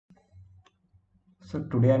So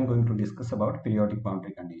today I'm going to discuss about periodic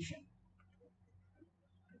boundary condition.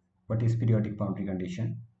 What is periodic boundary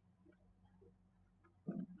condition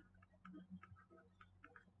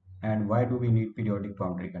and why do we need periodic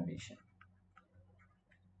boundary condition?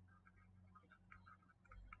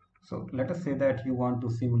 So let us say that you want to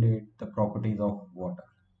simulate the properties of water.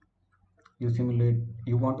 You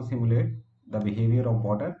want to simulate the behavior of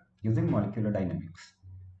water using molecular dynamics.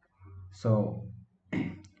 So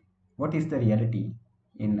what is the reality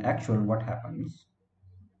in actual what happens?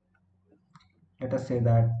 Let us say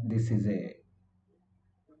that this is a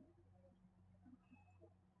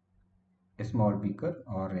small beaker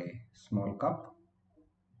or a small cup.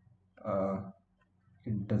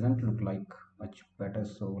 It doesn't look like much better,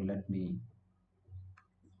 so let me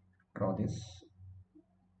draw this.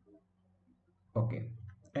 Okay,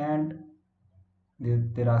 and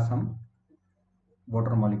there are some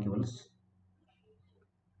water molecules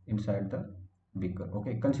inside the beaker.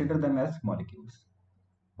 Okay, consider them as molecules,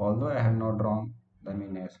 although I have not drawn them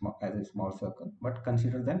in as a small circle, but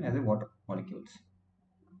consider them as a water molecules.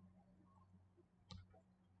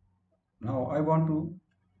 Now I want to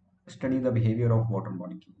study the behavior of water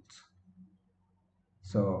molecules.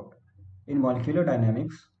 So in molecular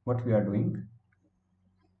dynamics, what we are doing,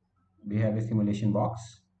 we have a simulation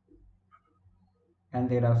box and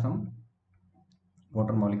there are some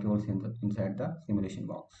water molecules inside the simulation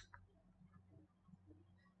box.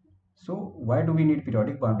 So why do we need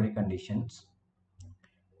periodic boundary conditions?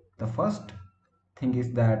 The first thing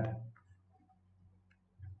is that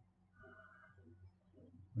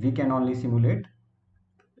we can only simulate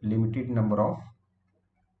limited number of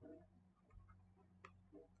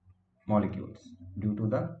molecules due to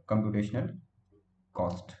the computational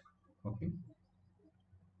cost. Okay,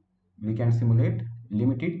 we can simulate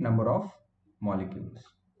limited number of molecules.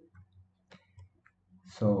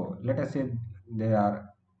 So let us say there are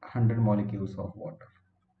 100 molecules of water,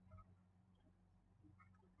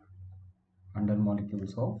 100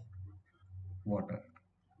 molecules of water.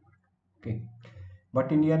 Okay,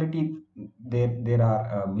 but in reality there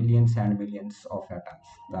are millions and millions of atoms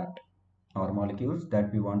that or molecules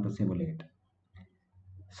that we want to simulate.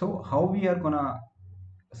 So how we are gonna,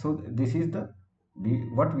 so this is the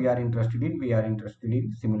what we are interested in. We are interested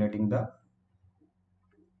in simulating the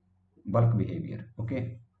bulk behavior.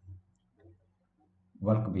 Okay,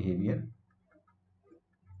 bulk behavior.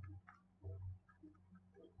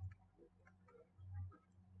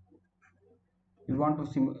 We want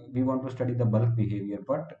to study the bulk behavior,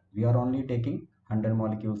 but we are only taking 100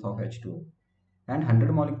 molecules of H2O, and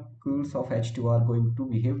 100 molecules of H2O are going to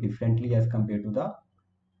behave differently as compared to the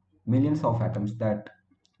millions of atoms that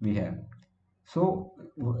we have. So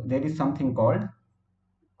there is something called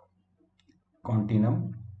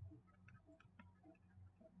continuum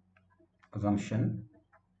assumption.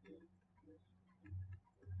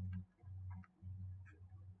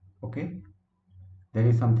 Okay, there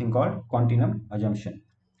is something called continuum assumption.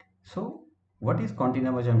 So what is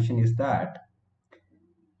continuum assumption is that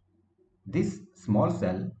this small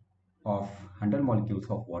cell of 100 molecules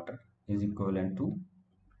of water is equivalent to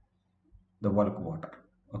the bulk water.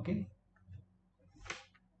 Okay,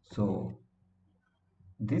 so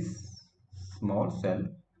this small cell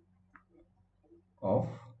of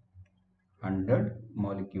 100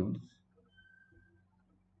 molecules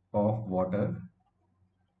of water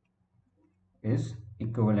is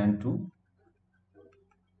equivalent to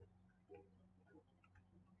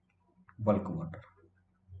bulk water.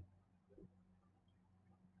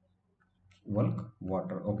 Bulk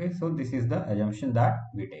water. Okay, so this is the assumption that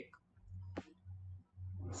we take.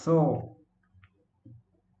 So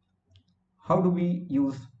how do we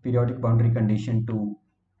use periodic boundary condition to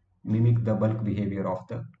mimic the bulk behavior of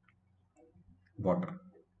the water,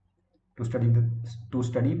 to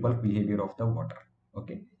study bulk behavior of the water?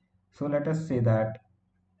 Okay, so let us say that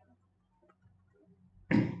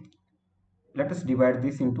let us divide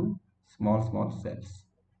this into small cells.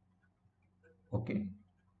 Okay,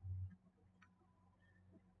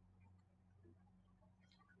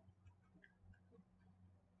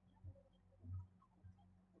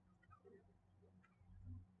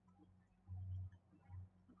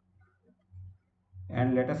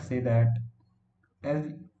 and let us say that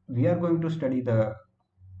as we are going to study the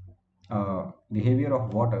behavior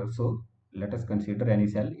of water, so let us consider any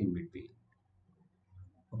cell in between.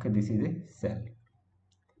 Okay, this is a cell,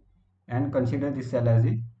 and consider this cell as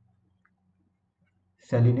a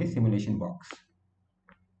cell in a simulation box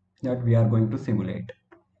that we are going to simulate.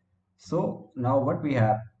 So now what we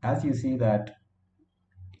have, as you see that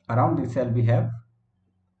around this cell we have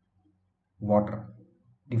water,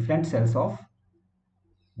 different cells of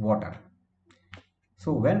water.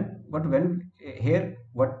 So when here,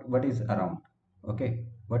 what is around? Okay,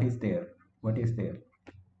 what is there? What is there?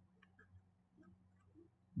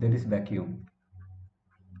 There is vacuum.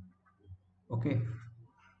 Okay,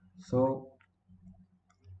 so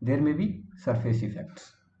there may be surface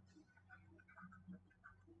effects.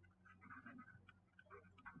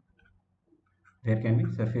 There can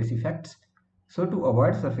be surface effects. So to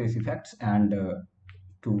avoid surface effects and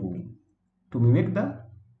to to mimic the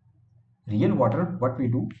real water, what we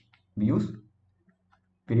do, we use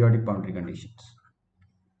periodic boundary conditions.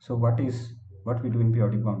 So what we do in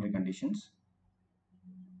periodic boundary conditions?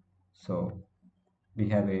 So we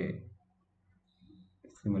have a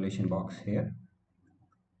simulation box here.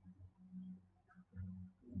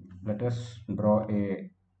 Let us draw a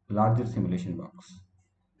larger simulation box.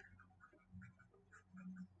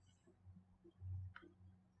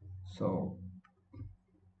 So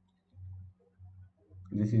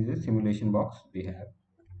this is a simulation box we have.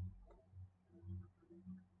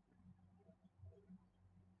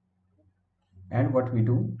 And what we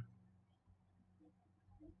do,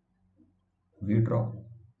 we draw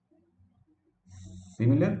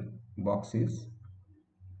similar boxes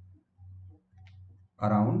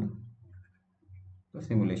around the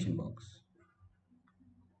simulation box.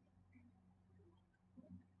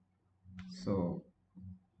 So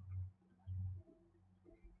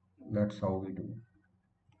that's how we do.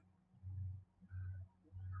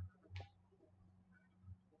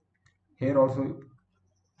 Here also,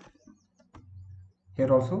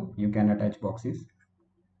 you can attach boxes.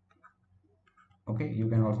 Okay, you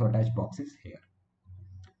can also attach boxes here.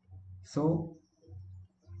 So,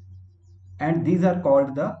 and these are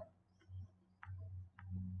called the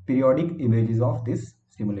periodic images of this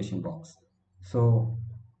simulation box. So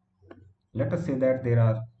let us say that there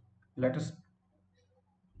are, let us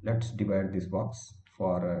let's divide this box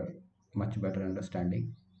for much better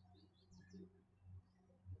understanding.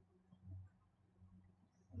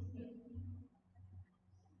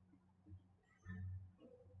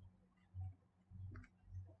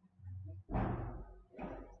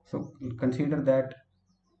 So consider that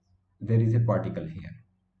there is a particle here.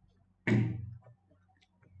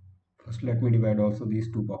 First, let me divide also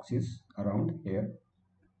these two boxes around here.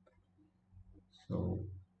 So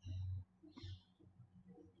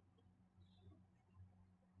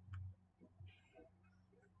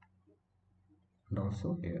and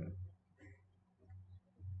also here.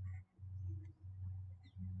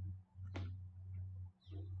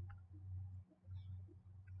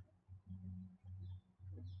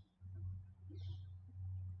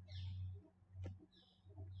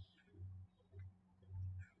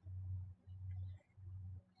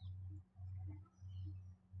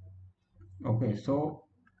 Okay, so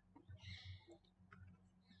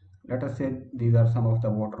let us say these are some of the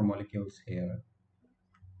water molecules here.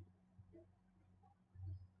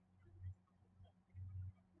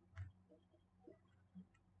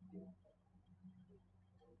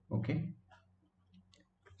 Okay,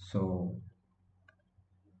 so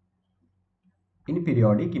in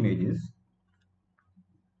periodic images,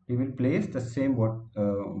 we will place the same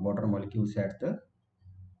water molecules at the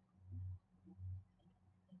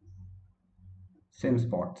same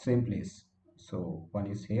spot, same place. So one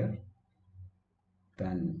is here,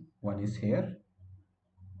 then one is here,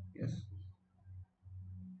 yes,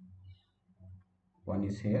 one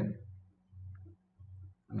is here,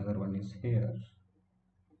 another one is here,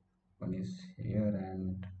 one is here,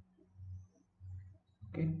 and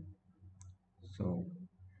okay, so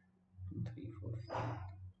 2 3 4 5,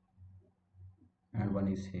 and one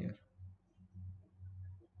is here.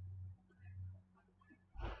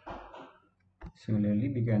 Similarly,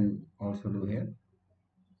 we can also do here,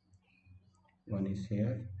 one is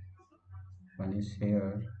here, one is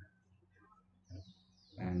here,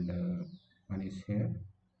 and one is here.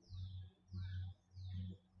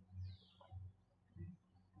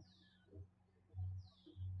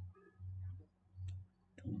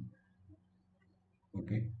 Two.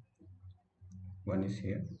 Okay, one is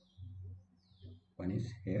here, one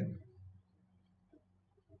is here,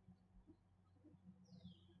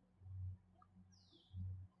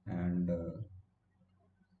 and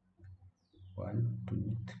 1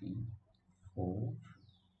 2 3 4,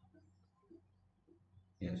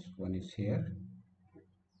 yes, one is here,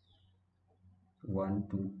 1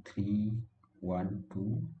 2 3 1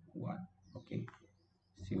 2 1. Okay,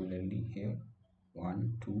 similarly here,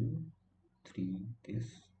 1 2 3, this.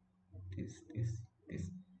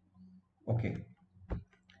 Okay,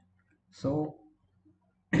 so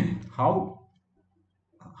how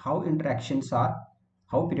interactions are,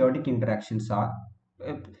 how periodic interactions are,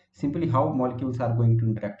 uh, simply how molecules are going to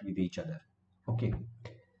interact with each other. Okay,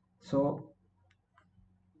 so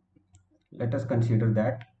let us consider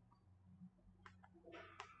that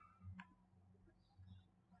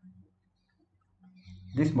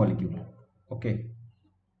this molecule, okay,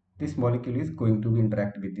 this molecule is going to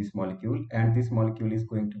interact with this molecule, and this molecule is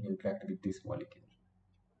going to interact with this molecule.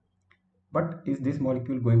 But is this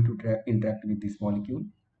molecule going to interact with this molecule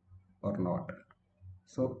or not?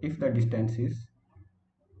 So if the distance is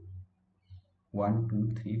 1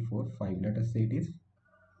 2 3 4 5, let us say it is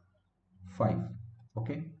 5.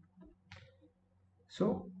 Okay,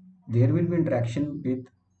 so there will be interaction with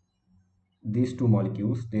these two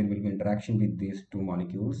molecules, there will be interaction with these two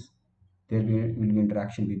molecules, will be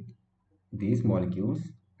interaction with these molecules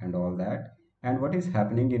and all that. And what is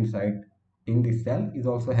happening inside in this cell is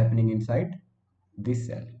also happening inside this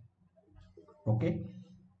cell. Okay,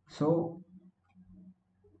 so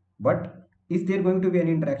but is there going to be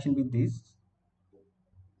any interaction with this?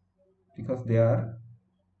 Because they are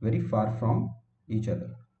very far from each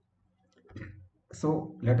other.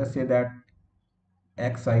 So let us say that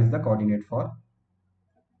xi is the coordinate for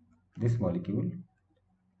this molecule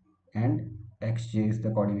and xj is the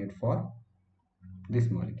coordinate for this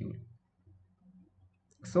molecule.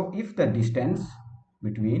 So if the distance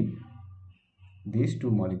between these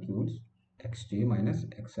two molecules, xj minus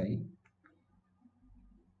xi,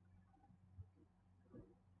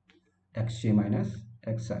 xj minus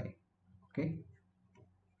xi, okay,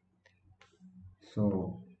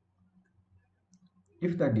 so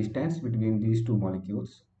if the distance between these two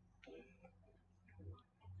molecules,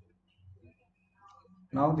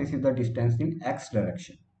 now this is the distance in x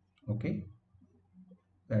direction, okay,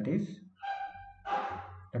 that is,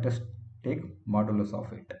 let us take modulus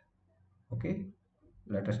of it. Okay,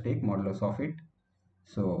 let us take modulus of it.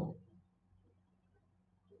 So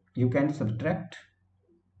you can subtract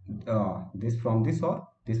this from this or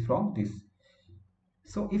this from this.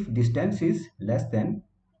 So if distance is less than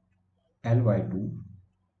L by 2,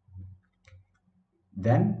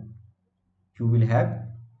 then you will have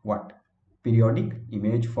what? Periodic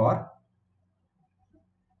image for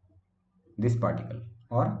this particle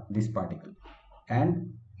or this particle,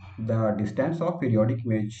 and the distance of periodic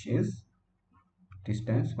image is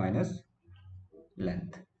distance minus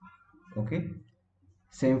length. Okay,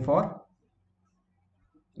 same for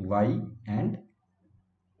y and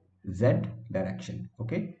z direction.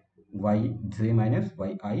 Okay, yj minus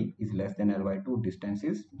yi is less than L by 2, distance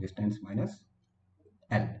is distance minus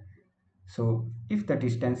L. So if the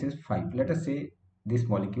distance is 5, let us say this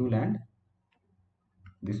molecule and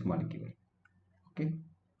this molecule. Okay,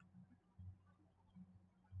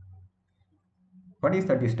 what is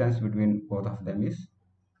the distance between both of them is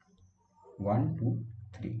 1 2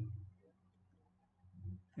 3.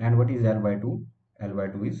 And what is L by 2? L by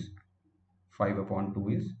 2 is 5 upon 2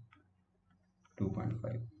 is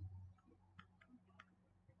 2.5.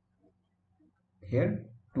 Here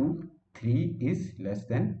 2 3 is less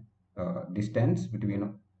than distance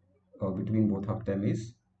between both of them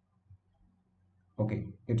is, okay,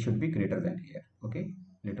 it should be greater than here. Okay,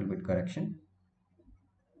 little bit correction,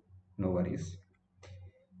 no worries.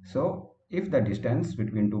 So if the distance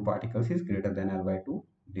between two particles is greater than L by 2,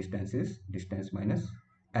 distance is distance minus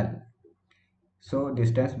L. So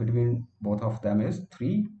distance between both of them is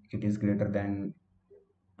 3, it is greater than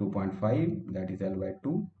 2.5, that is L by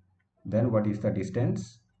 2. Then what is the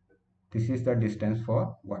distance? This is the distance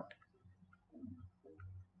for what?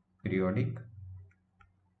 Periodic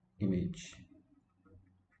image.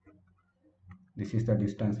 This is the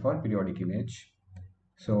distance for periodic image.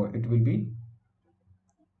 So it will be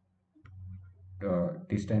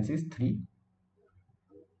distance is 3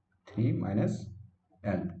 minus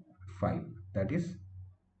L 5, that is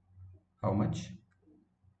how much?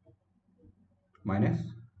 Minus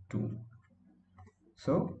 2.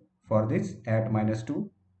 So for this add minus 2,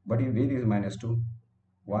 but where is minus 2?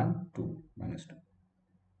 1 2 minus 2.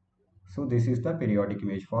 So this is the periodic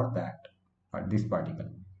image for that this particle.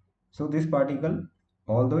 So this particle,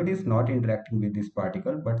 although it is not interacting with this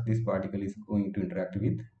particle, but this particle is going to interact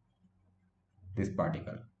with this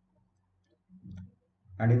particle,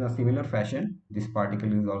 and in a similar fashion this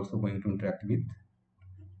particle is also going to interact with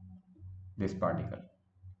this particle.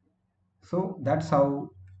 So that's how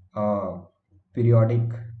periodic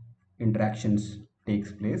interactions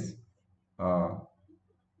takes place, uh,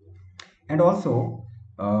 and also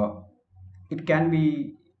it can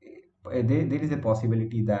be there is a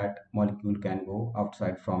possibility that molecule can go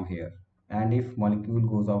outside from here, and if molecule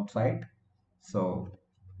goes outside, so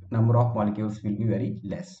number of molecules will be very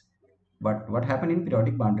less. But what happen in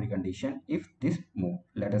periodic boundary condition, if this move,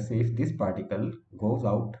 let us say if this particle goes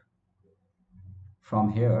out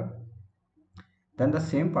from here, Then the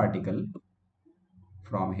same particle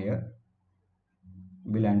from here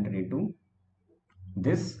will enter into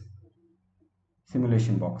this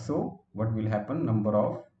simulation box. So what will happen? Number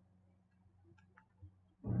of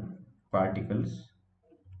particles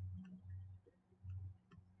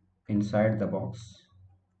inside the box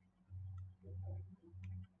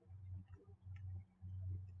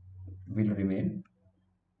will remain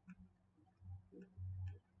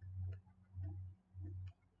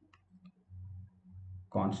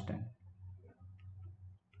constant.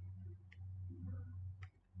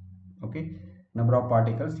 Okay, number of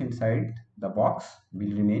particles inside the box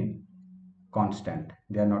will remain constant,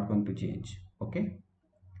 they are not going to change. Okay,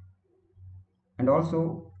 and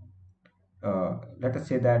also let us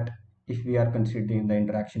say that if we are considering the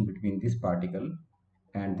interaction between this particle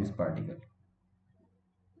and this particle,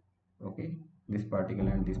 okay, this particle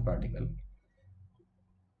and this particle,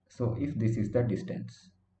 so if this is the distance,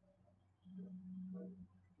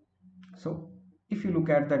 so if you look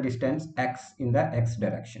at the distance x in the x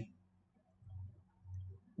direction,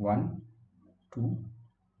 1 2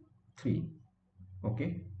 3,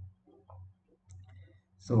 okay,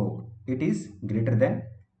 so it is greater than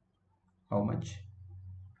how much?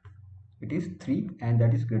 It is 3, and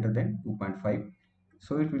that is greater than 2.5.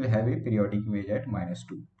 So it will have a periodic image at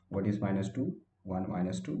 -2. What is -2? 1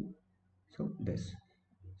 minus 2. So this.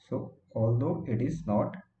 So although it is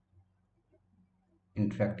not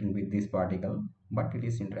interacting with this particle, but it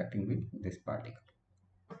is interacting with this particle.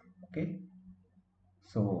 Okay.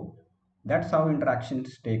 So that's how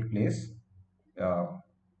interactions take place uh,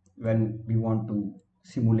 when we want to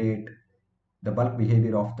simulate the bulk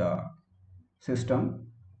behavior of the system,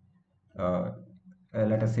 uh,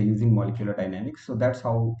 let us say using molecular dynamics. So that's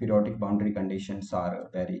how periodic boundary conditions are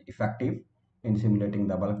very effective in simulating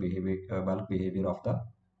the bulk behavior of the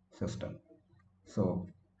system. So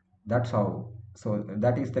that's how, so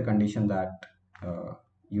that is the condition that uh,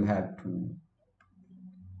 you have to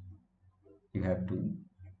you have to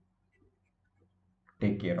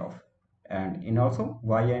take care of. And in also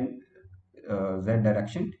y and z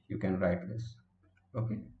direction, you can write this.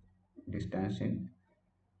 Okay, distance in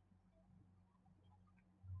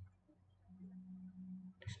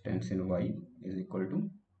y is equal to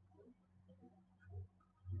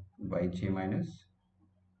yj minus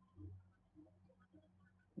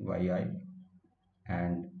yi,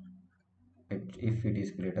 and if it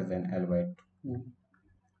is greater than L by 2,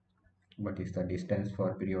 what is the distance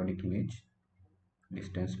for periodic image?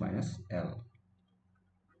 Distance minus L.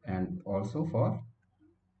 And also for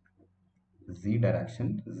z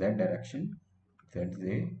direction,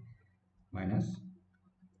 zj minus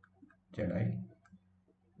zi,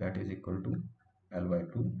 that is equal to L by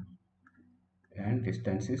 2, and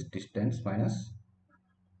distance is distance minus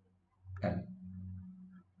L.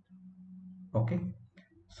 Okay,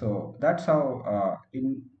 so that's how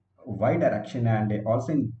in y direction and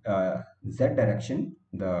also in z direction,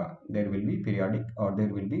 there will be periodic, or there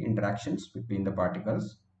will be interactions between the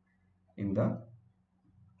particles in the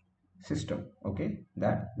system, okay,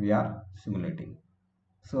 that we are simulating.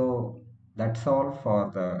 So that's all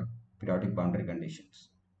for the periodic boundary conditions.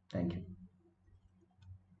 Thank you.